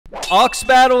Aux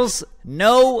Battles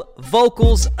No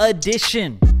Vocals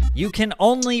Edition. You can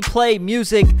only play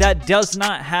music that does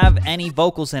not have any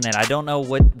vocals in it. I don't know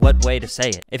what way to say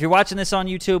it. If you're watching this on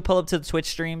YouTube, pull up to the Twitch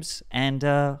streams, and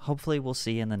hopefully we'll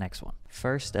see you in the next one.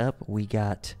 First up, we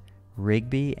got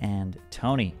Rigby and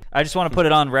Tony. I just want to put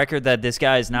it on record that this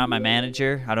guy is not my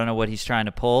manager. I don't know what he's trying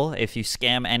to pull. If you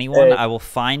scam anyone, I will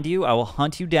find you. I will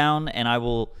hunt you down, and I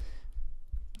will,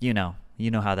 you know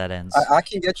how that ends. I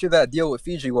can get you that deal with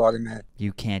Fiji water, man.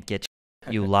 You can't get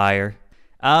you liar.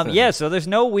 Yeah, so there's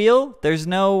no wheel. There's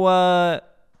no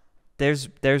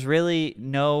there's really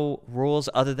no rules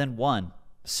other than one.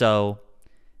 So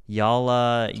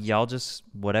y'all just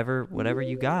whatever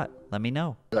you got, let me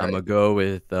know. I'm gonna go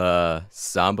with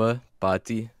Samba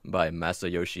Bati by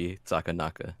Masayoshi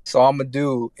Takanaka. So I'm gonna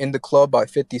do In the Club by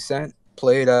 50 Cent,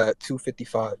 played at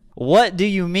 2:55. What do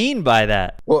you mean by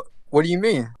that? What do you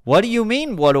mean? What do you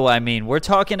mean, what do I mean? We're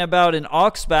talking about an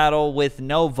aux battle with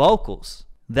no vocals.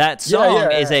 That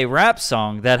song is a rap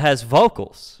song that has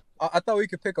vocals. I thought we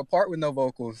could pick a part with no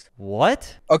vocals.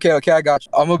 What? Okay, I got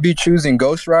you. I'm gonna be choosing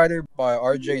Ghost Rider by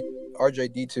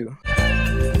RJD2.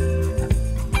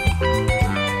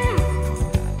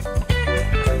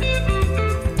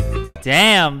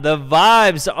 Damn, the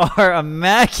vibes are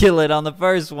immaculate on the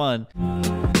first one.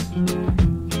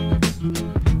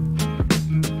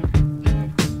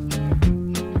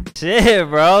 Shit,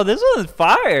 bro, this one's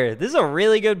fire. This is a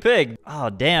really good pick.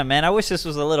 Oh, damn, man, I wish this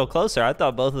was a little closer. I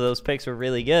thought both of those picks were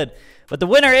really good. But the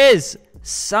winner is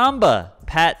Samba,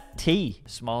 Pat T,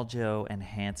 Small Joe, and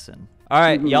Hanson. All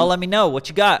right, y'all let me know. What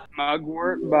you got?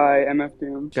 Mugwort by MF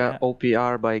Doom. Got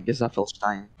OPR by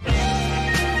Gesaffelstein.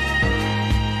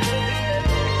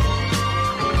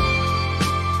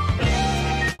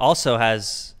 Also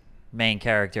has main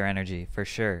character energy, for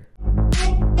sure.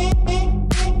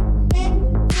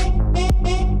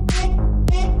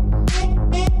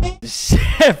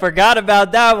 Shit, forgot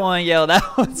about that one, yo. That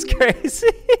one's crazy.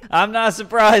 I'm not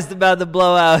surprised about the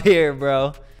blowout here,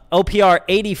 bro. OPR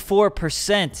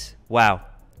 84%. Wow,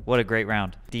 what a great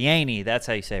round. Deaney, that's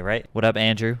how you say it, right? What up,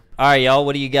 Andrew? All right, y'all,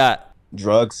 what do you got?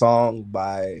 Drug Song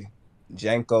by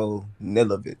Janko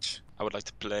Nilovich. I would like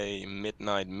to play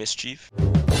Midnight Mischief.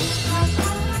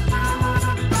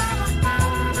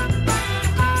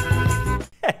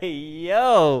 Hey,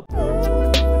 yo.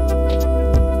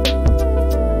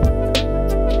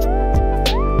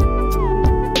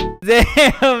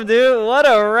 Damn, dude, what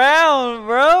a round,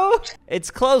 bro.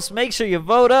 It's close. Make sure you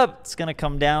vote up. It's going to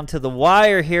come down to the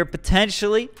wire here,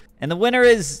 potentially. And the winner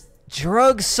is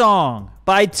Drug Song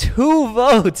by 2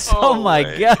 votes. Oh my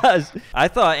gosh. I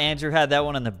thought Andrew had that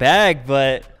one in the bag,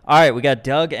 but all right, we got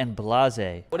Doug and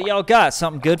Blase. What do y'all got?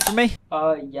 Something good for me?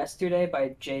 Yesterday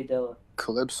by Jay Dilla.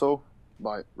 Calypso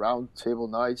by Round Table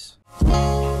Nights.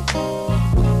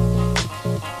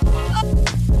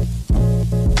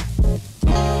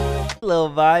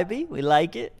 Little vibey, we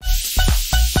like it.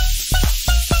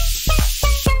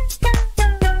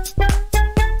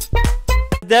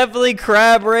 Definitely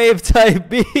crab rave type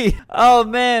beat. Oh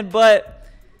man, but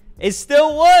it's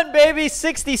still won, baby.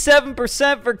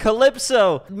 67% for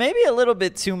Calypso. Maybe a little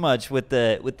bit too much with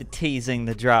the teasing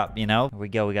the drop, you know. Here we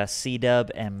go. We got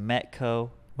C-Dub and Metco.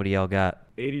 What do y'all got?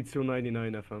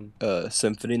 8299 FM.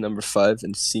 Symphony number 5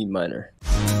 in C minor.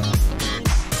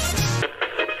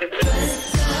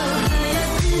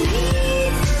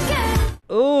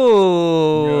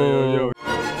 Ooh. Yo.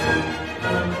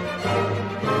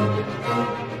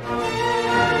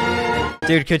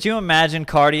 Dude, could you imagine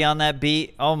Cardi on that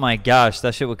beat? Oh my gosh,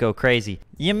 that shit would go crazy.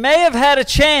 You may have had a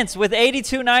chance with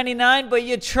 82.99, but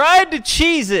you tried to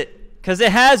cheese it because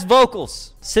it has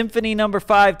vocals. Symphony number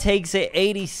 5 takes it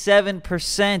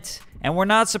 87%. And we're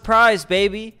not surprised,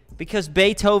 baby, because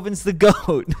Beethoven's the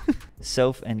GOAT.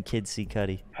 Soph and Kid C.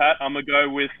 Cudi. Pat, I'm gonna go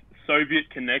with Soviet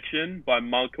Connection by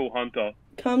Michael Hunter.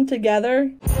 Come Together.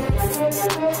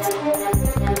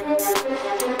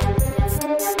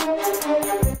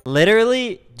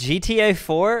 Literally, GTA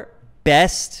 4,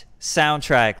 best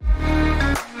soundtrack.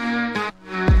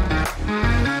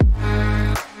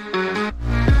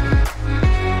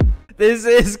 This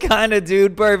is kind of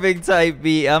dude perfect type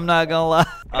beat, I'm not gonna lie.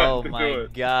 Oh my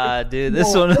god, dude,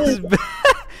 this one is bad.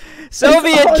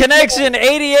 Soviet Connection,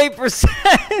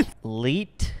 88%.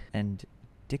 Leet and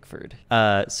Dickford.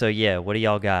 So yeah, what do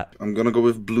y'all got? I'm gonna go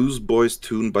with Blues Boys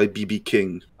Tune by BB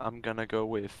King. I'm gonna go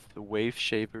with Wave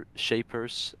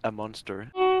Shapers, A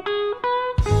Monster.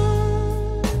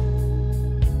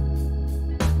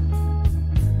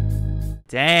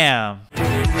 Damn.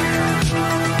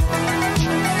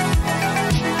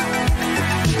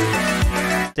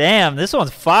 Damn, this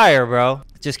one's fire, bro.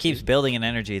 It just keeps building in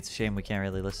energy. It's a shame we can't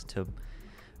really listen to him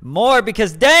more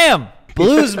because, damn,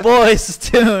 Blues Boys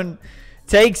tune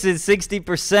takes it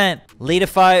 60%.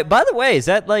 Leadify. By the way, is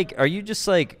that like, are you just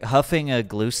like huffing a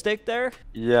glue stick there?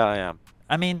 Yeah, I am.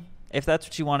 I mean, if that's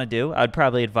what you want to do, I'd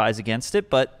probably advise against it.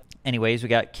 But anyways, we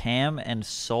got Cam and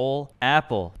Soul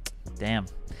Apple. Damn,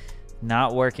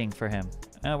 not working for him.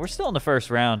 We're still in the first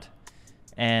round.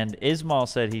 And Ismail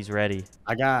said he's ready.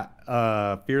 I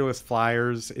got Fearless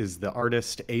Flyers is the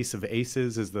artist. Ace of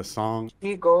Aces is the song.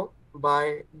 Ego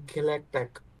by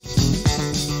Galactic.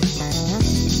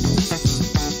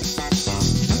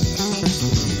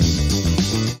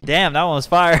 Damn, that one was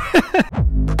fire.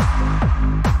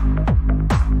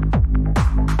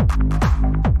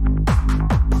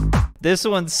 This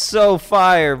one's so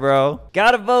fire, bro.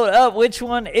 Gotta vote up. Which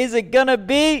one is it gonna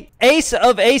be? Ace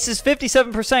of Aces,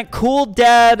 57%. Cool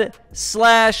Dad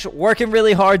 / working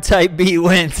really hard type beat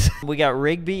wins. We got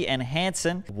Rigby and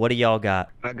Hanson. What do y'all got?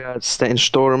 I got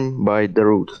Stainstorm by The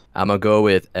Root. I'm gonna go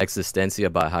with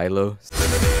Existencia by Hilo.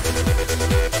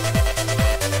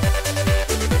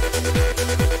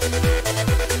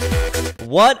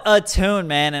 What a tune,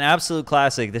 man. An absolute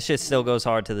classic. This shit still goes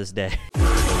hard to this day.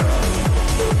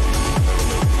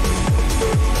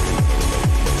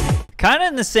 Kind of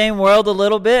in the same world a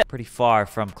little bit. Pretty far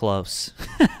from close.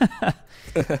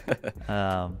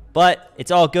 But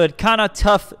it's all good. Kind of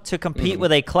tough to compete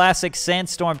with a classic.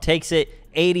 Sandstorm takes it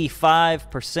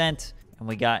 85%. And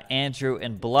we got Andrew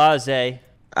and Blase.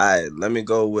 All right, let me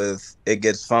go with It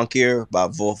Gets Funkier by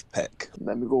Wolfpack.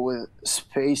 Let me go with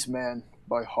Spaceman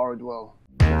by Hardwell.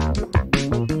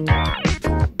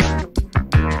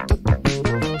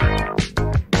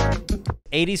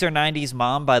 80s or 90s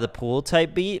Mom by The Pool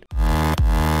type beat.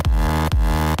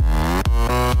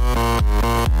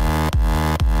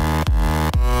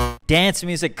 Dance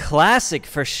music classic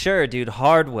for sure, dude.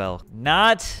 Hardwell.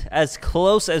 Not as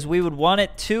close as we would want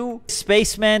it to.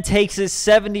 Spaceman takes his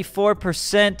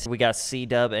 74%. We got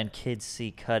C-Dub and Kid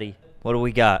C Cudi. What do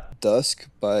we got? Dusk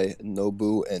by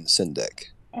Nobu and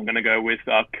Sindek. I'm going to go with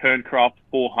Kerncraft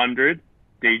 400,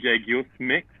 DJ Gil's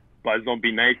Mix by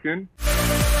Zombie Nation.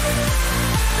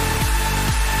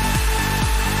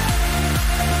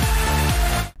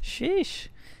 Sheesh.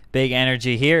 Big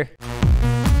energy here.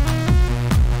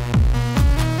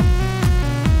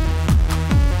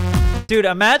 Dude,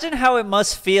 imagine how it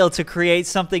must feel to create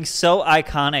something so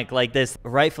iconic like this.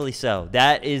 Rightfully so.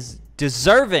 That is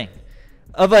deserving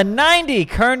of a 90.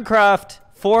 Kerncraft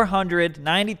 400,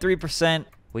 93%.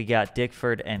 We got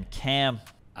Dickford and Cam.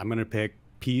 I'm going to pick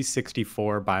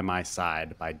P64 by My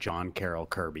Side by John Carroll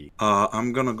Kirby.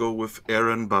 I'm gonna go with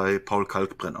Aaron by Paul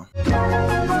Kalkbrenner.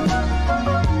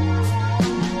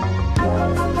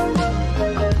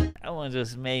 That one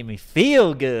just made me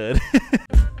feel good.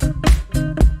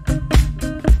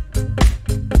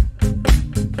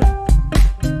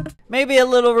 Maybe a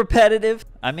little repetitive.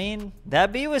 I mean,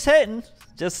 that beat was hitting.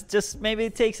 Just maybe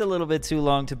it takes a little bit too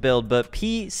long to build. But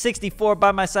P64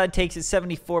 by My Side takes it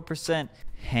 74%.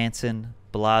 Hanson,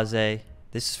 Blase.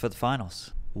 This is for the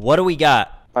finals. What do we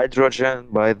got? Hydrogen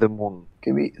by The Moon.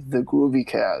 Give me The Groovy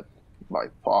Cat by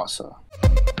Pasa.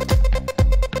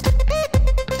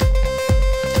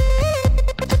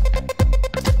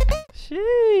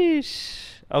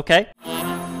 Sheesh. Okay.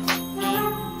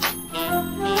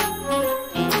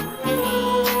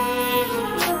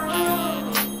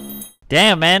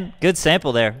 Damn, man. Good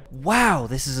sample there. Wow,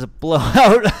 this is a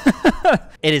blowout.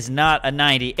 It is not a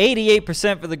 90.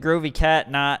 88% for The Groovy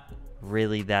Cat. Not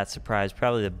really that surprised.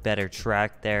 Probably the better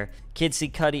track there. Kid C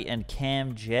Cudi and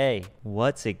Cam J.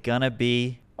 What's it gonna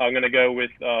be? I'm going to go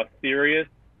with Serious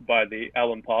by the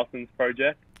Alan Parsons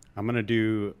Project. I'm going to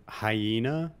do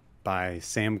Hyena by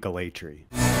Sam Galatry.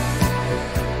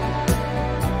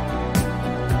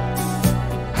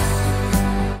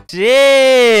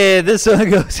 Yeah, this one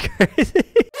goes crazy.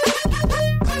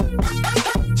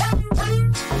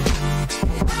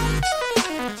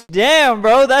 Damn,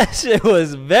 bro, that shit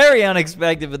was very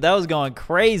unexpected, but that was going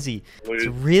crazy. It's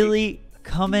really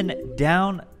coming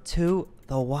down to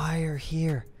the wire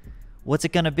here. What's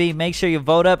it gonna be? Make sure you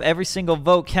vote up. Every single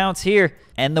vote counts here.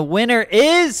 And the winner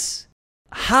is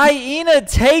Hyena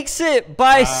takes it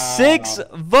by 6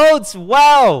 votes.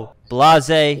 Wow.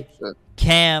 Blase,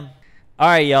 Cam. All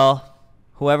right, y'all.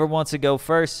 Whoever wants to go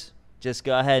first, just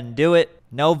go ahead and do it.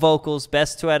 No vocals.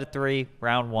 Best 2 out of 3.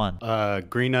 Round 1.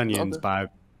 Green Onions by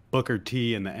Booker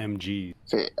T and the MG.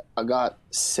 Okay, I got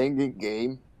Singing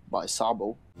Game by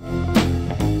Sabo.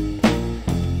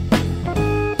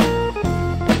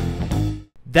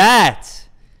 That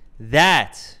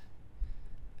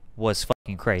was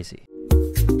fucking crazy.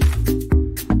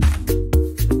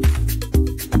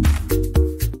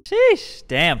 Sheesh.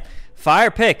 Damn.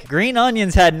 Fire pick. Green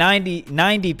Onions had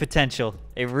 90 potential.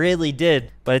 It really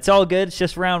did. But it's all good. It's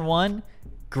just round 1.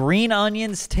 Green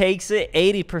Onions takes it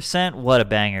 80%. What a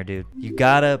banger, dude. You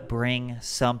gotta bring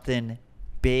something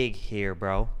big here,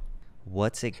 bro.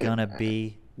 What's it gonna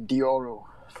be? Dioro,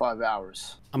 5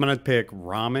 hours. I'm gonna pick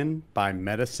Ramen by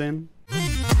Medicine.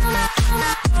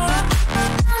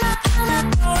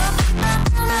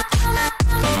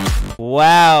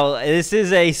 Wow, this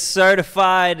is a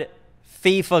certified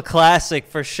FIFA classic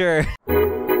for sure.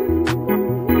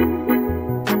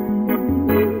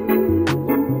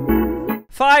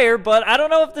 Fire, but I don't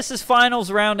know if this is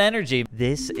finals round energy.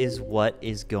 This is what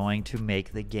is going to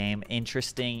make the game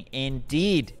interesting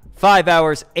indeed. 5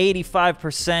 hours,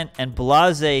 85%, and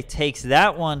Blase takes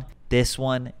that one. This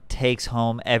one takes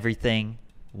home everything.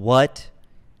 What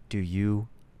do you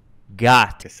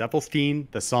got?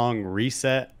 Seppelstein, the song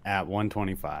Reset at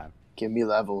 125. Give me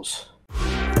levels.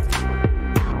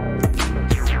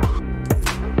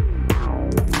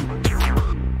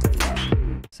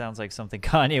 Sounds like something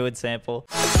Kanye would sample.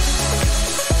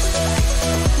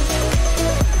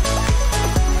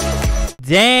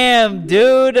 Damn,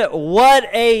 dude. What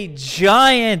a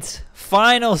giant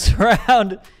finals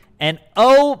round. And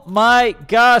oh my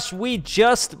gosh, we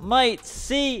just might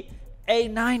see a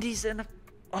 90s in the...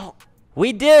 Oh,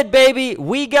 we did, baby.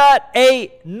 We got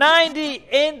a 90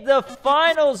 in the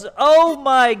finals. Oh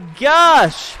my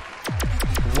gosh.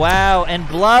 Wow, and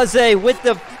Blase with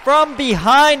the from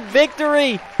behind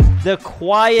victory. The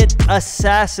quiet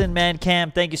assassin, man.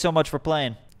 Cam, thank you so much for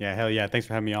playing. Yeah, hell yeah. Thanks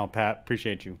for having me on, Pat.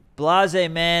 Appreciate you. Blase,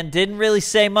 man, didn't really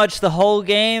say much the whole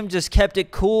game. Just kept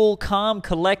it cool, calm,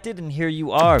 collected, and here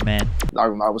you are, man. I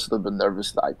was a little bit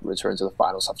nervous, like, return to the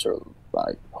finals after,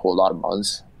 like, a whole lot of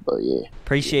months. But, yeah.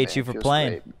 Appreciate you for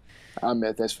playing.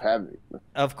 Man, thanks for having me.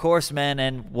 Of course, man,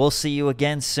 and we'll see you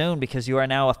again soon because you are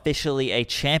now officially a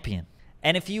champion.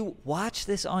 And if you watch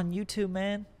this on YouTube,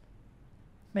 man,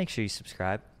 make sure you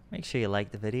subscribe. Make sure you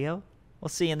like the video. We'll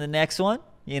see you in the next one.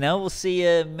 You know, we'll see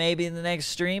you maybe in the next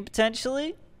stream,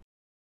 potentially.